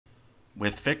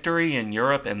With victory in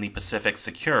Europe and the Pacific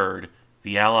secured,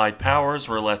 the Allied powers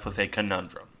were left with a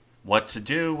conundrum: what to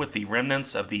do with the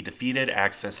remnants of the defeated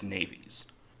Axis navies.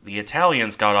 The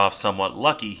Italians got off somewhat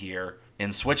lucky here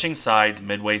in switching sides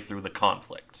midway through the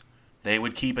conflict. They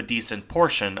would keep a decent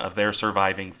portion of their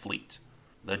surviving fleet.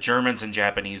 The Germans and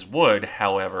Japanese would,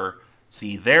 however,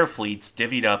 see their fleets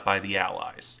divvied up by the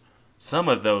Allies. Some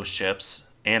of those ships,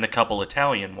 and a couple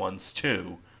Italian ones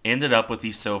too, ended up with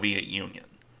the Soviet Union.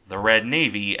 The Red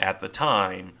Navy, at the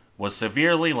time, was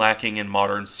severely lacking in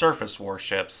modern surface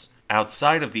warships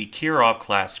outside of the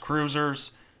Kirov-class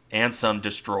cruisers and some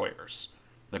destroyers.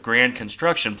 The grand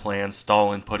construction plans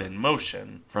Stalin put in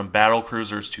motion, from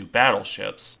battlecruisers to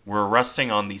battleships, were rusting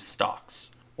on these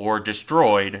stocks, or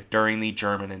destroyed during the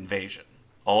German invasion.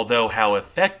 Although how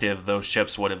effective those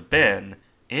ships would have been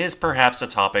is perhaps a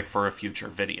topic for a future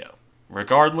video.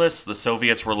 Regardless, the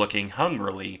Soviets were looking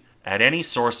hungrily at any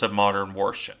source of modern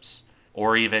warships,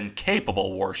 or even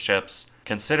capable warships,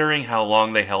 considering how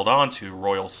long they held on to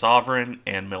Royal Sovereign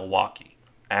and Milwaukee.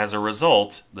 As a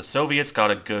result, the Soviets got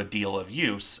a good deal of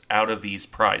use out of these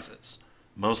prizes,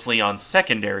 mostly on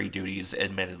secondary duties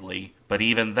admittedly, but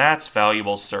even that's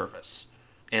valuable service.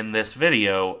 In this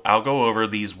video, I'll go over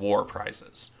these war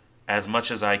prizes, as much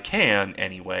as I can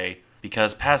anyway,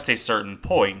 because past a certain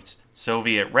point,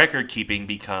 Soviet record-keeping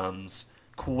becomes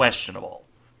questionable.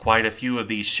 Quite a few of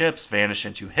these ships vanish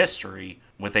into history,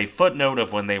 with a footnote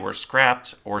of when they were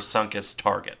scrapped or sunk as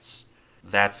targets.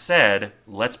 That said,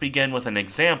 let's begin with an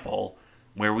example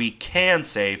where we can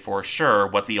say for sure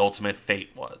what the ultimate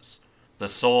fate was: the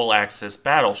sole Axis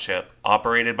battleship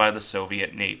operated by the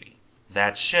Soviet Navy.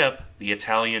 That ship, the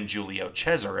Italian Giulio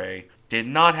Cesare, did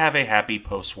not have a happy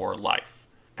post-war life.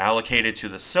 Allocated to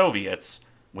the Soviets,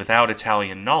 without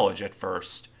Italian knowledge at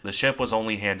first, the ship was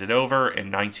only handed over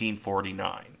in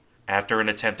 1949, after an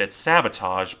attempt at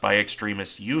sabotage by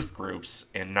extremist youth groups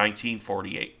in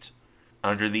 1948.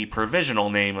 Under the provisional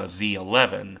name of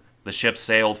Z-11, the ship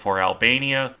sailed for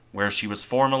Albania, where she was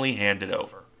formally handed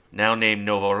over. Now named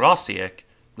Novorossiysk,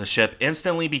 the ship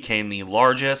instantly became the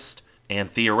largest and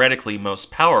theoretically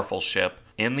most powerful ship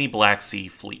in the Black Sea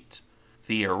Fleet.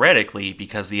 Theoretically,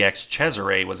 because the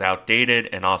ex-Cesare was outdated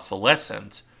and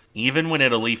obsolescent, even when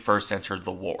Italy first entered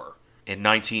the war. In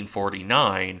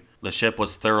 1949, the ship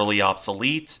was thoroughly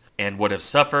obsolete and would have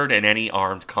suffered in any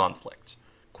armed conflict.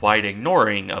 Quite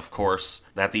ignoring, of course,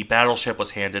 that the battleship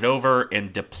was handed over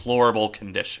in deplorable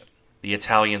condition. The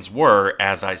Italians were,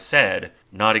 as I said,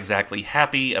 not exactly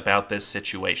happy about this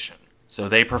situation, so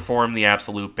they performed the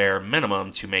absolute bare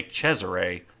minimum to make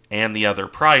Cesare and the other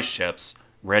prize ships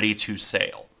ready to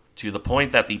sail, to the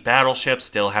point that the battleship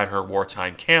still had her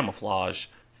wartime camouflage,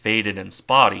 faded and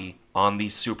spotty, on the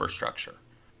superstructure,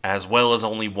 as well as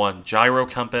only one gyro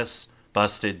compass,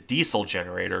 busted diesel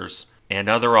generators, and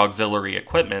other auxiliary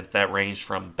equipment that ranged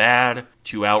from bad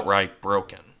to outright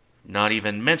broken, not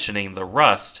even mentioning the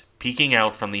rust peeking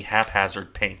out from the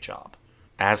haphazard paint job.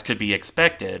 As could be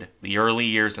expected, the early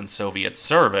years in Soviet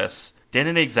service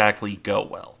didn't exactly go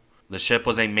well. The ship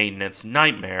was a maintenance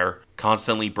nightmare,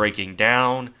 constantly breaking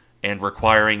down and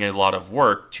requiring a lot of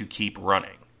work to keep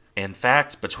running. In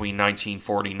fact, between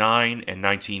 1949 and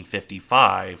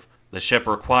 1955, the ship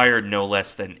required no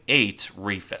less than 8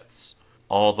 refits,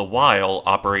 all the while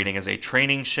operating as a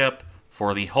training ship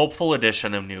for the hopeful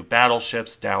addition of new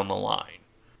battleships down the line.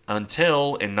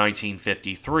 Until, in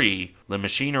 1953, the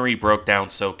machinery broke down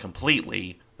so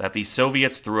completely that the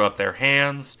Soviets threw up their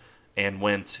hands and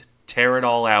went tear it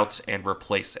all out and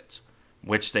replace it,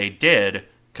 which they did,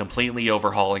 completely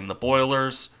overhauling the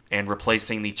boilers and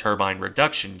replacing the turbine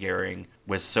reduction gearing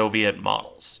with Soviet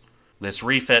models. This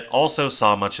refit also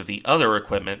saw much of the other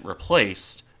equipment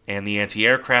replaced and the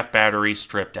anti-aircraft battery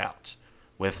stripped out,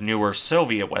 with newer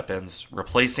Soviet weapons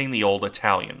replacing the old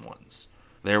Italian ones.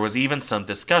 There was even some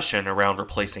discussion around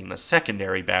replacing the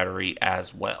secondary battery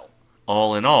as well.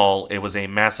 All in all, it was a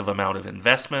massive amount of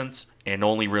investment and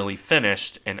only really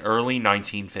finished in early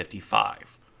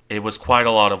 1955. It was quite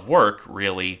a lot of work,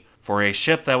 really, for a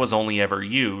ship that was only ever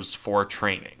used for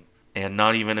training. And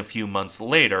not even a few months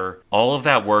later, all of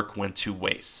that work went to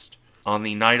waste. On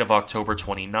the night of October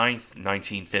 29,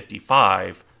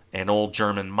 1955, an old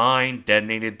German mine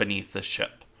detonated beneath the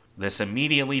ship. This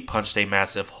immediately punched a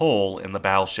massive hole in the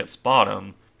battleship's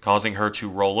bottom, causing her to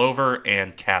roll over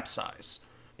and capsize.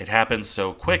 It happened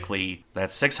so quickly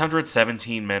that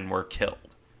 617 men were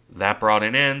killed. That brought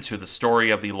an end to the story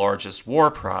of the largest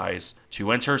war prize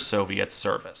to enter Soviet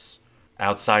service,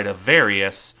 outside of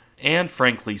various, and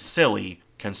frankly silly,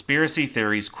 conspiracy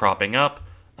theories cropping up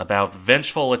about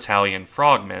vengeful Italian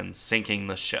frogmen sinking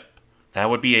the ship.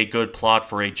 That would be a good plot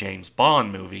for a James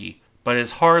Bond movie, but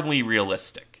is hardly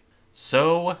realistic.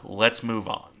 So let's move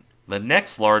on. The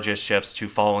next largest ships to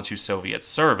fall into Soviet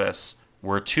service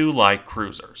were two light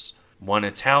cruisers, one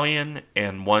Italian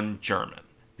and one German.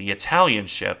 The Italian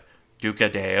ship, Duca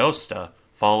d'Aosta,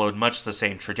 followed much the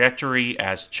same trajectory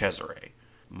as Cesare,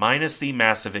 minus the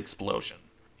massive explosion.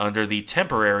 Under the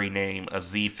temporary name of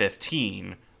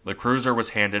Z-15, the cruiser was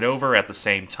handed over at the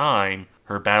same time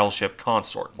her battleship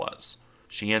consort was.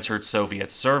 She entered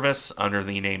Soviet service under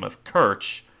the name of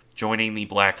Kerch, joining the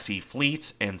Black Sea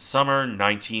Fleet in summer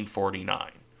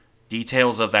 1949.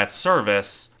 Details of that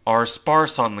service are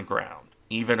sparse on the ground.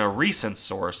 Even a recent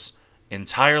source,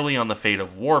 entirely on the fate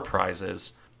of war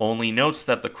prizes, only notes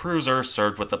that the cruiser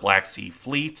served with the Black Sea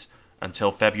Fleet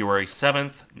until February 7,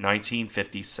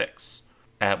 1956,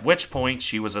 at which point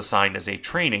she was assigned as a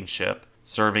training ship,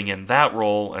 serving in that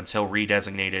role until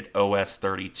redesignated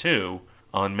OS-32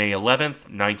 on May 11,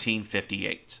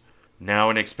 1958. Now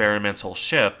an experimental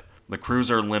ship, the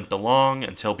cruiser limped along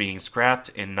until being scrapped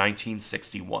in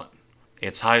 1961.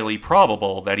 It's highly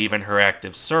probable that even her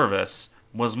active service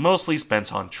was mostly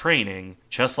spent on training,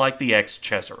 just like the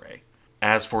ex-Cesare.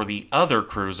 As for the other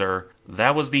cruiser,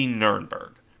 that was the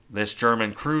Nürnberg. This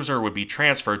German cruiser would be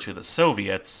transferred to the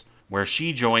Soviets, where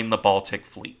she joined the Baltic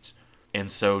Fleet. In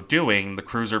so doing, the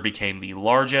cruiser became the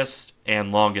largest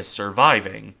and longest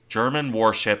surviving German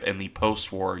warship in the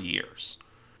post-war years.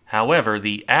 However,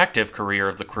 the active career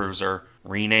of the cruiser,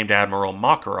 renamed Admiral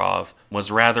Makarov, was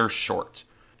rather short.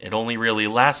 It only really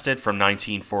lasted from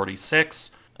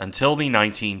 1946 until the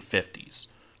 1950s,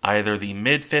 either the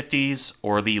mid-50s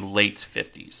or the late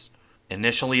 50s.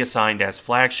 Initially assigned as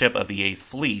flagship of the 8th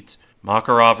Fleet,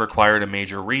 Makarov required a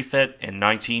major refit in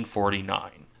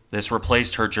 1949. This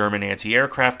replaced her German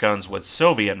anti-aircraft guns with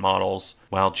Soviet models,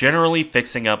 while generally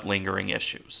fixing up lingering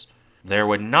issues. There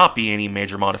would not be any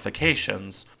major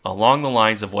modifications along the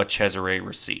lines of what Cesare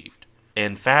received.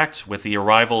 In fact, with the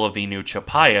arrival of the new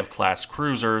Chapayev-class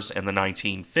cruisers in the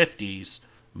 1950s,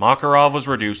 Makarov was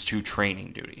reduced to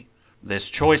training duty. This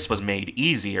choice was made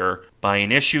easier by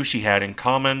an issue she had in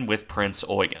common with Prince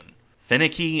Eugen: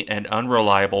 finicky and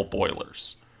unreliable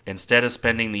boilers. Instead of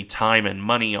spending the time and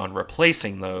money on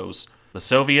replacing those, the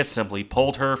Soviets simply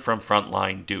pulled her from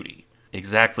frontline duty.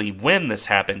 Exactly when this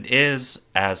happened is,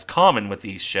 as common with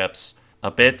these ships,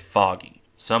 a bit foggy.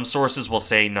 Some sources will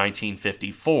say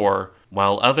 1954,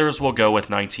 while others will go with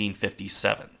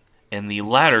 1957. In the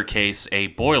latter case, a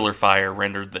boiler fire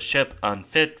rendered the ship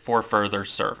unfit for further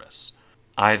service.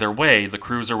 Either way, the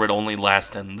cruiser would only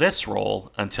last in this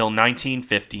role until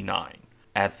 1959.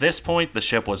 At this point, the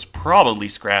ship was probably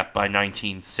scrapped by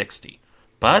 1960.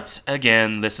 But,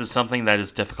 again, this is something that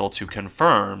is difficult to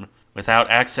confirm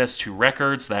without access to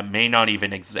records that may not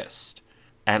even exist.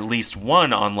 At least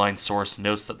one online source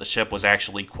notes that the ship was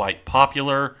actually quite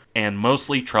popular and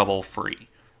mostly trouble-free.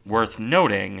 Worth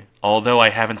noting, although I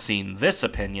haven't seen this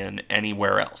opinion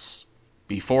anywhere else.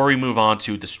 Before we move on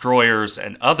to destroyers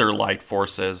and other light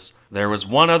forces, there was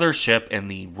one other ship in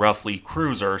the roughly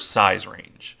cruiser size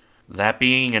range. That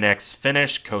being an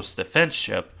ex-Finnish coast defense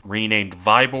ship renamed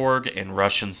Vyborg in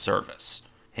Russian service.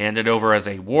 Handed over as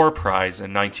a war prize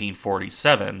in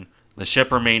 1947, the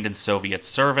ship remained in Soviet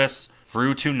service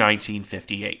through to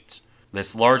 1958.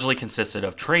 This largely consisted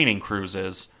of training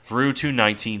cruises through to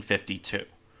 1952,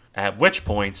 at which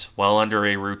point, while under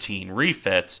a routine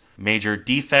refit, major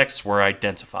defects were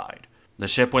identified. The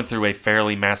ship went through a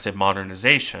fairly massive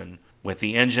modernization, with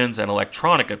the engines and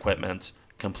electronic equipment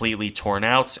completely torn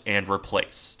out and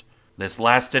replaced. This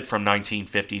lasted from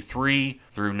 1953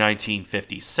 through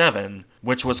 1957,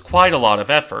 which was quite a lot of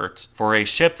effort for a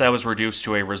ship that was reduced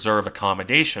to a reserve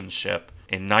accommodation ship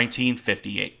in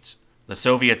 1958. The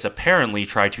Soviets apparently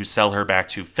tried to sell her back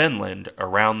to Finland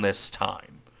around this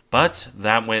time, but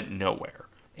that went nowhere,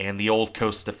 and the old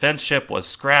coast defense ship was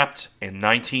scrapped in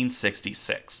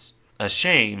 1966. A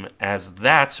shame, as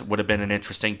that would have been an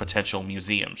interesting potential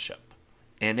museum ship.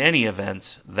 In any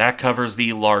event, that covers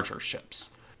the larger ships.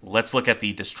 Let's look at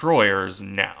the destroyers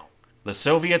now. The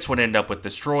Soviets would end up with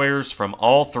destroyers from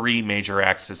all three major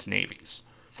Axis navies: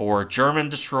 4 German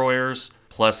destroyers,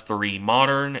 plus 3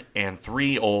 modern and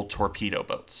 3 old torpedo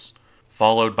boats,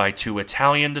 followed by 2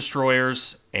 Italian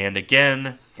destroyers, and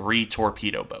again 3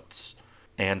 torpedo boats,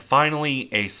 and finally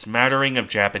a smattering of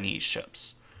Japanese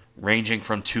ships, ranging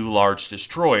from 2 large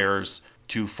destroyers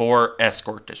to 4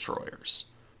 escort destroyers.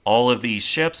 All of these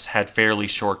ships had fairly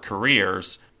short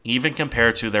careers, even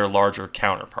compared to their larger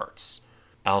counterparts.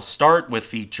 I'll start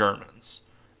with the Germans.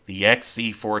 The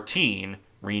XC-14,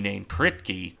 renamed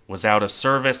Pritke, was out of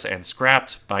service and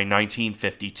scrapped by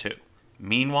 1952.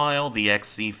 Meanwhile, the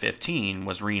XC-15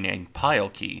 was renamed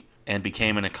Pylke and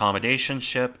became an accommodation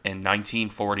ship in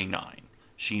 1949.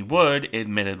 She would,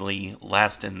 admittedly,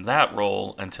 last in that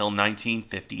role until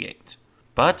 1958.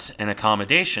 But an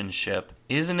accommodation ship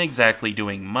isn't exactly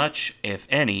doing much, if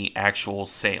any, actual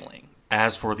sailing.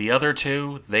 As for the other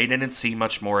two, they didn't see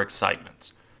much more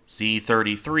excitement.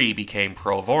 Z-33 became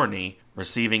Provorny,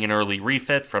 receiving an early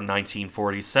refit from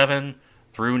 1947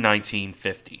 through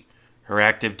 1950. Her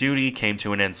active duty came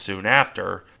to an end soon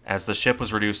after, as the ship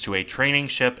was reduced to a training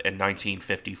ship in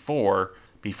 1954,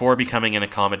 before becoming an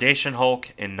accommodation hulk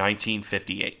in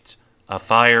 1958. A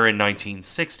fire in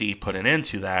 1960 put an end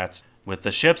to that, with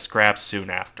the ship scrapped soon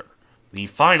after. The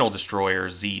final destroyer,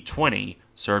 Z-20,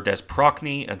 served as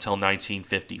Prochny until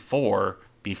 1954,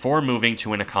 before moving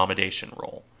to an accommodation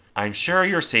role. I'm sure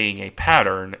you're seeing a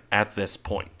pattern at this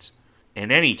point.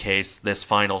 In any case, this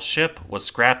final ship was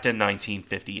scrapped in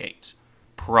 1958.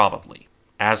 Probably.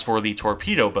 As for the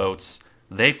torpedo boats,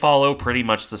 they follow pretty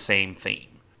much the same theme.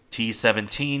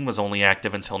 T-17 was only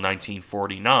active until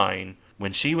 1949,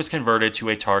 when she was converted to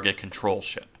a target control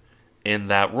ship. In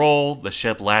that role, the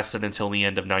ship lasted until the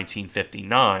end of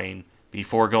 1959,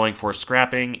 before going for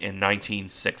scrapping in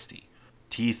 1960.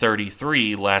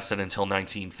 T-33 lasted until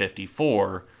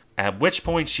 1954, at which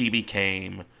point she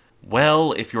became,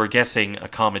 well, if you're guessing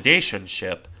accommodation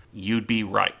ship, you'd be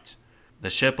right. The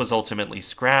ship was ultimately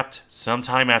scrapped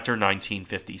sometime after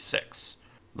 1956.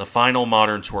 The final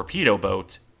modern torpedo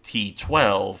boat,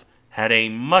 T-12, had a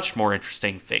much more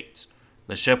interesting fate.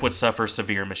 The ship would suffer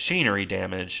severe machinery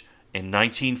damage in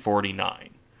 1949.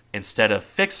 Instead of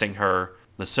fixing her,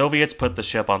 the Soviets put the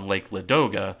ship on Lake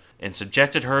Ladoga and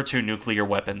subjected her to nuclear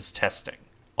weapons testing,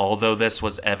 although this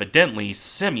was evidently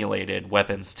simulated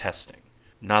weapons testing.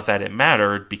 Not that it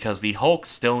mattered, because the hulk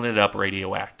still ended up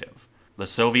radioactive. The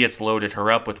Soviets loaded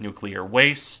her up with nuclear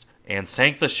waste and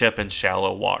sank the ship in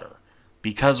shallow water.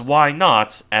 Because why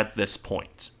not at this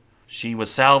point? She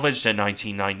was salvaged in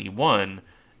 1991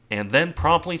 and then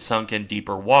promptly sunk in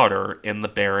deeper water in the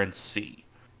Barents Sea.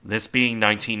 This being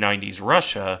 1990s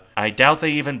Russia, I doubt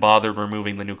they even bothered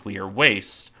removing the nuclear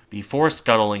waste before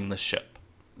scuttling the ship.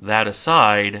 That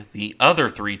aside, the other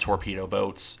three torpedo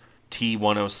boats,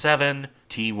 T-107,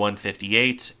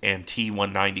 T-158, and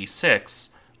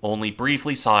T-196, only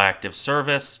briefly saw active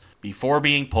service before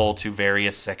being pulled to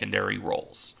various secondary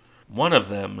roles. One of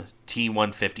them,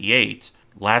 T-158,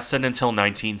 lasted until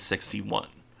 1961.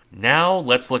 Now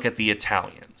let's look at the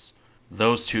Italians.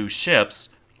 Those two ships,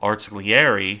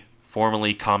 Artiglieri,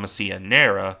 formerly Commissia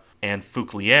Nera, and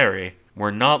Fucilieri,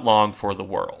 were not long for the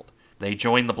world. They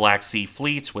joined the Black Sea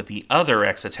Fleet with the other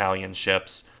ex-Italian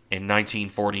ships in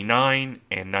 1949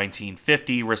 and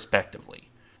 1950 respectively,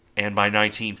 and by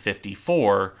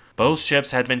 1954, both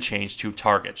ships had been changed to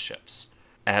target ships,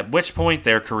 at which point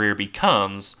their career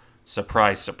becomes,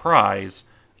 surprise surprise,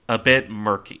 a bit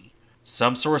murky.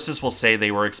 Some sources will say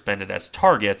they were expended as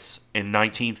targets in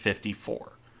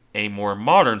 1954. A more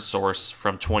modern source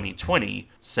from 2020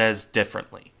 says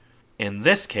differently. In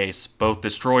this case, both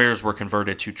destroyers were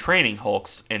converted to training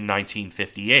hulks in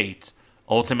 1958,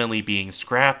 ultimately being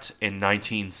scrapped in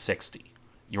 1960.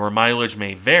 Your mileage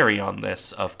may vary on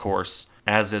this, of course,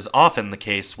 as is often the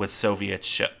case with Soviet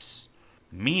ships.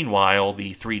 Meanwhile,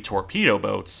 the three torpedo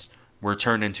boats were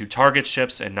turned into target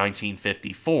ships in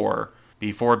 1954,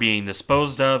 before being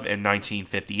disposed of in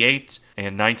 1958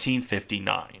 and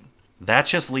 1959. That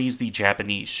just leaves the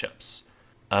Japanese ships.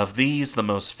 Of these, the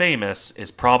most famous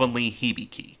is probably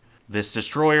Hibiki. This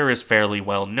destroyer is fairly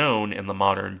well known in the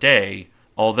modern day,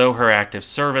 although her active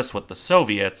service with the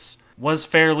Soviets was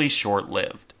fairly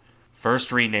short-lived.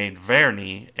 First renamed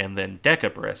Verny and then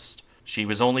Decabrist, she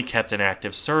was only kept in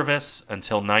active service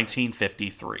until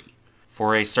 1953.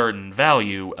 For a certain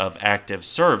value of active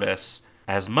service,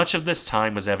 as much of this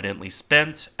time was evidently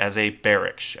spent as a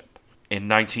barrack ship. In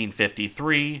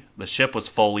 1953, the ship was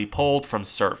fully pulled from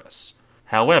service.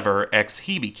 However,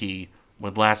 ex-Hibiki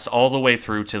would last all the way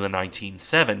through to the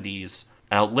 1970s,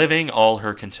 outliving all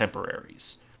her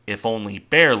contemporaries, if only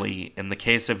barely in the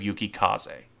case of Yuki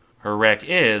Kaze. Her wreck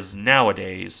is,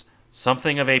 nowadays,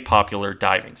 something of a popular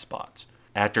diving spot,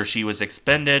 after she was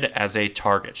expended as a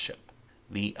target ship.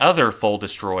 The other full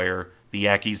destroyer, the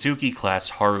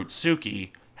Akizuki-class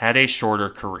Harutsuki, had a shorter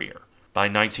career. By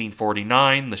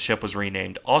 1949, the ship was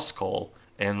renamed Oskol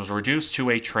and was reduced to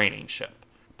a training ship.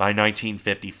 By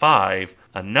 1955,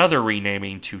 another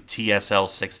renaming to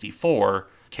TSL-64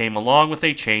 came along with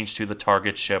a change to the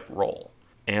target ship role,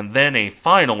 and then a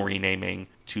final renaming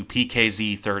to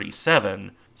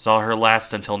PKZ-37 saw her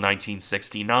last until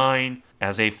 1969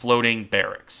 as a floating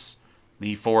barracks.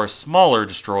 The four smaller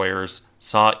destroyers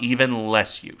saw even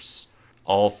less use.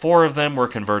 All 4 of them were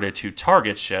converted to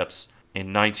target ships in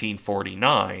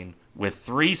 1949, with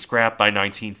 3 scrapped by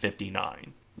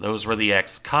 1959. Those were the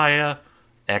X-Kaya,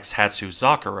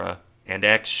 X-Hatsuzakura, and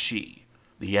X-Shi.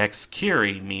 The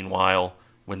X-Kiri, meanwhile,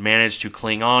 would manage to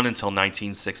cling on until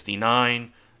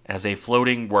 1969 as a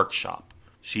floating workshop.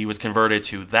 She was converted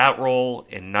to that role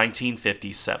in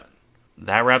 1957.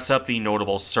 That wraps up the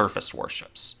notable surface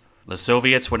warships. The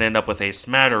Soviets would end up with a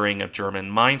smattering of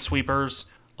German minesweepers,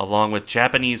 along with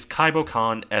Japanese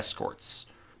Kaibokan escorts.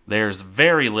 There's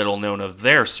very little known of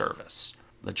their service.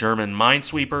 The German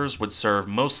minesweepers would serve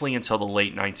mostly until the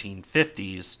late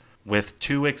 1950s, with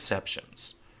 2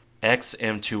 exceptions.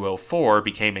 XM204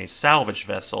 became a salvage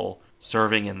vessel,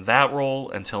 serving in that role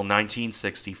until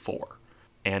 1964,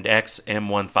 and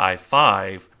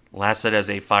XM155 lasted as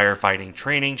a firefighting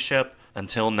training ship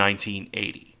until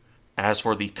 1980. As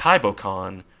for the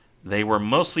Kaibokan, they were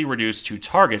mostly reduced to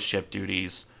target ship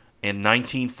duties in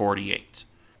 1948.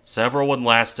 Several would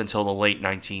last until the late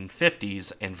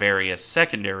 1950s in various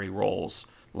secondary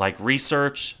roles, like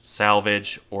research,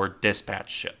 salvage, or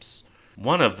dispatch ships.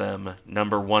 One of them,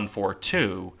 number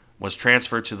 142, was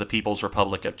transferred to the People's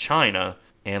Republic of China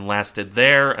and lasted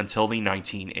there until the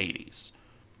 1980s.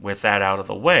 With that out of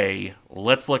the way,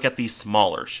 let's look at the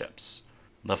smaller ships.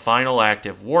 The final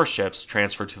active warships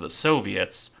transferred to the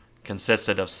Soviets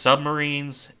consisted of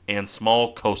submarines and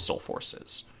small coastal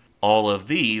forces. All of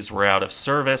these were out of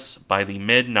service by the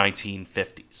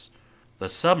mid-1950s. The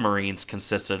submarines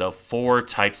consisted of 4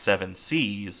 Type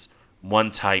 7Cs,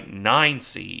 1 Type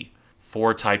 9C,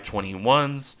 4 Type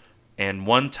 21s, and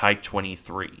 1 Type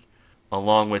 23,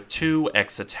 along with 2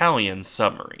 ex-Italian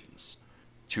submarines.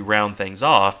 To round things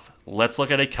off, let's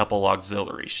look at a couple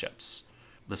auxiliary ships.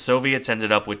 The Soviets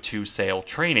ended up with 2 sail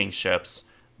training ships,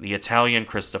 the Italian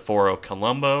Cristoforo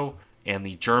Colombo and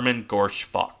the German Gorsch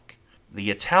Fock.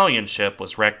 The Italian ship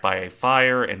was wrecked by a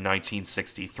fire in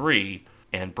 1963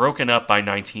 and broken up by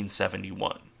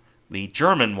 1971. The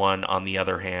German one, on the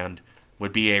other hand,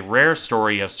 would be a rare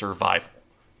story of survival.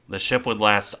 The ship would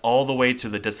last all the way to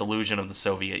the dissolution of the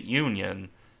Soviet Union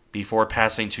before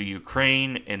passing to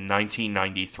Ukraine in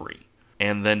 1993,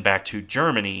 and then back to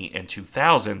Germany in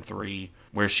 2003,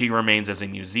 where she remains as a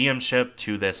museum ship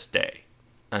to this day.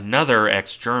 Another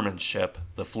ex-German ship,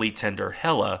 the fleet tender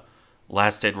Hella,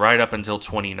 lasted right up until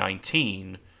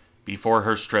 2019, before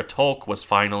her stripped hulk was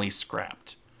finally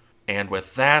scrapped. And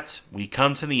with that, we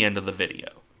come to the end of the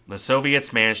video. The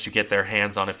Soviets managed to get their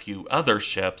hands on a few other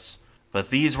ships, but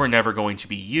these were never going to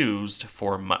be used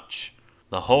for much.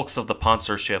 The hulks of the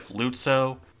Panzerschiff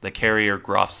Lutzow, the carrier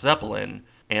Graf Zeppelin,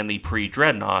 and the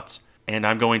pre-dreadnought, and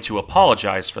I'm going to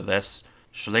apologize for this,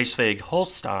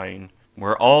 Schleswig-Holstein,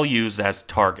 were all used as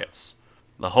targets.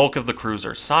 The hulk of the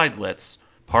cruiser Seydlitz,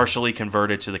 partially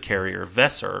converted to the carrier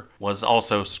Weser, was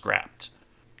also scrapped.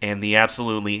 And the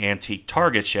absolutely antique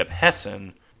target ship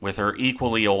Hessen, with her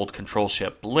equally old control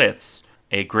ship Blitz,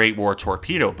 a Great War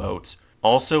torpedo boat,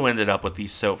 also ended up with the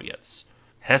Soviets.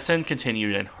 Hessen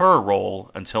continued in her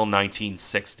role until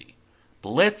 1960.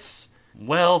 Blitz?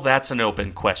 Well, that's an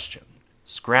open question.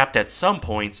 Scrapped at some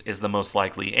points is the most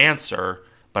likely answer,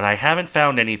 but I haven't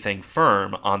found anything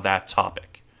firm on that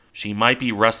topic. She might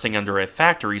be rusting under a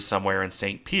factory somewhere in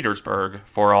St. Petersburg,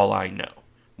 for all I know.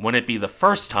 Wouldn't it be the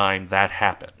first time that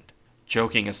happened?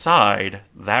 Joking aside,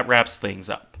 that wraps things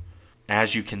up.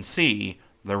 As you can see,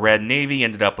 the Red Navy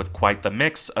ended up with quite the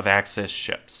mix of Axis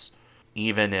ships,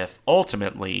 even if,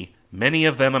 ultimately, many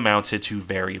of them amounted to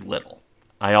very little.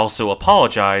 I also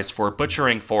apologize for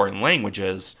butchering foreign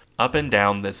languages up and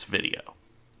down this video.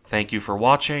 Thank you for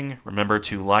watching, remember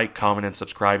to like, comment, and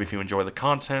subscribe if you enjoy the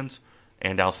content,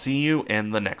 and I'll see you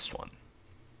in the next one.